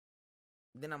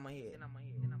Then I'ma hit.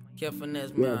 Kill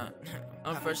finesse, man.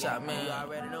 I'm fresh out, man. You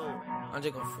already know. I'm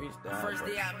just gonna freestyle. First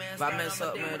day out, man. If I mess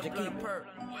up, man, just keep perk.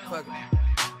 Fuck it.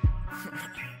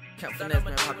 Kill finesse,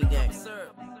 man. Poppy gang.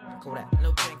 Kodak.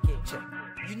 No pancake check.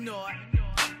 You know it.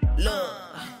 Look.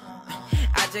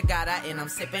 I just got out and I'm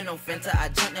sipping no Fenta. I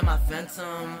jumped in my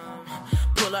Phantom.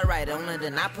 Pull up right on it,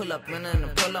 then I pull up in it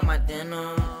and pull up my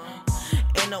denim.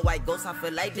 Ain't no white ghost, I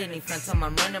feel like Danny Phantom.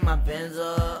 I'm running my Benz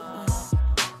up.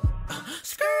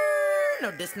 No,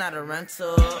 this not a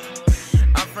rental.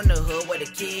 I'm from the hood where the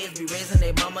kids be raising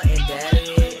their mama and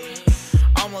daddy.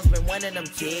 Almost been one of them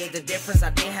kids. The difference, I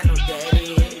didn't have no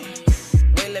daddy.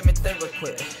 Wait, let me think real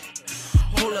quick.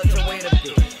 Hold up, just wait a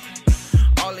bit.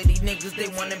 All of these niggas, they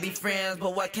wanna be friends,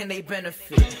 but what can they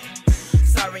benefit?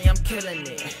 Sorry, I'm killing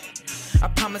it. I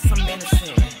promise I'm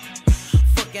innocent.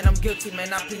 Fuck it, I'm guilty,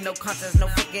 man. I plead no contest, no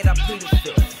fuck it, I plead the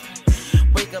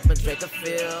fifth. Wake up and drink a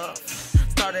fill.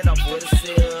 Started off with a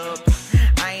sip.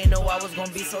 I ain't know I was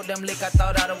gonna be so damn lick. I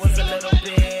thought I was a little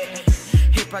bit.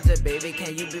 Hip project, baby,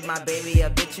 can you be my baby? I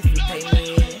bet you if you pay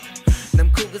me.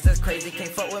 Them cougars that's crazy, can't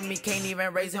fuck with me, can't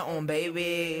even raise your own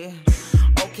baby.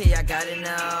 Okay, I got it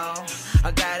now.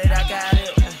 I got it, I got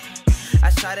it.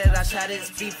 I shot it,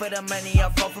 speed for the money, I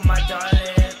fought for my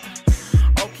darling.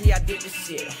 Okay, I did this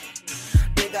shit.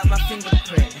 They got my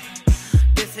fingerprint.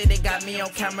 They say they got me on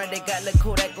camera, they got the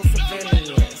Kodak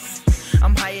surveillance.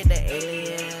 I'm higher than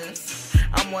aliens.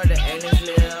 I'm where the aliens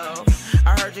live.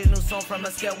 I heard your new song from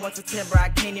a scale 1 to 10, bro. I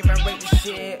can't even rate the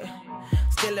shit.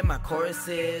 Still in my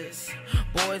choruses.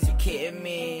 Boys, you kidding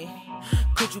me?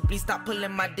 Could you please stop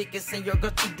pulling my dick and send your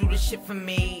girl to do this shit for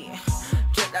me?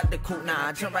 Jumped out the coupe, now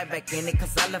I jump right back in it,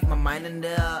 cause I left my mind in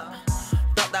there.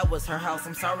 Thought that was her house,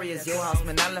 I'm sorry it's your house,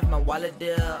 man. I left my wallet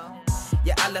there.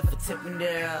 Yeah, I left a tip in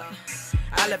there.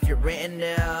 I left your rent in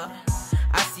there.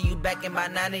 I see you back in by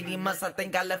 90 months, I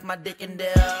think I left my dick in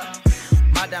there.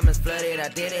 My diamonds flooded, I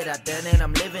did it, I done it,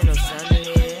 I'm living on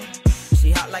Sunday.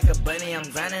 She hot like a bunny, I'm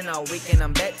grinding all weekend,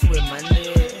 I'm back to it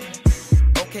Monday.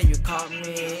 Okay, you caught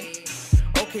me.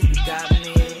 Okay, you got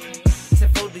me.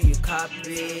 Tifo, do you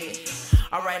copy?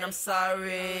 Alright, I'm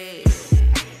sorry.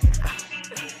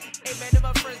 Hey man,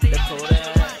 my first day the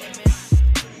Kodak.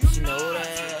 You know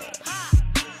that.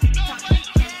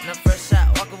 And I'm fresh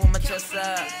out, walking with my chest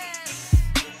up.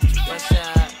 Fresh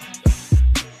out.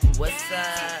 West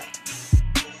side.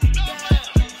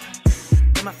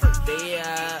 It's my first day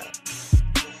out.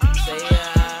 Say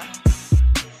yeah.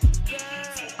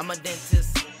 I'm a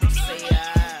dentist. Say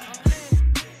yeah.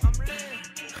 I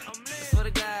swear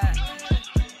to God,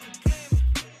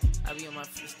 I be on my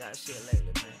freestyle shit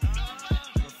lately, man.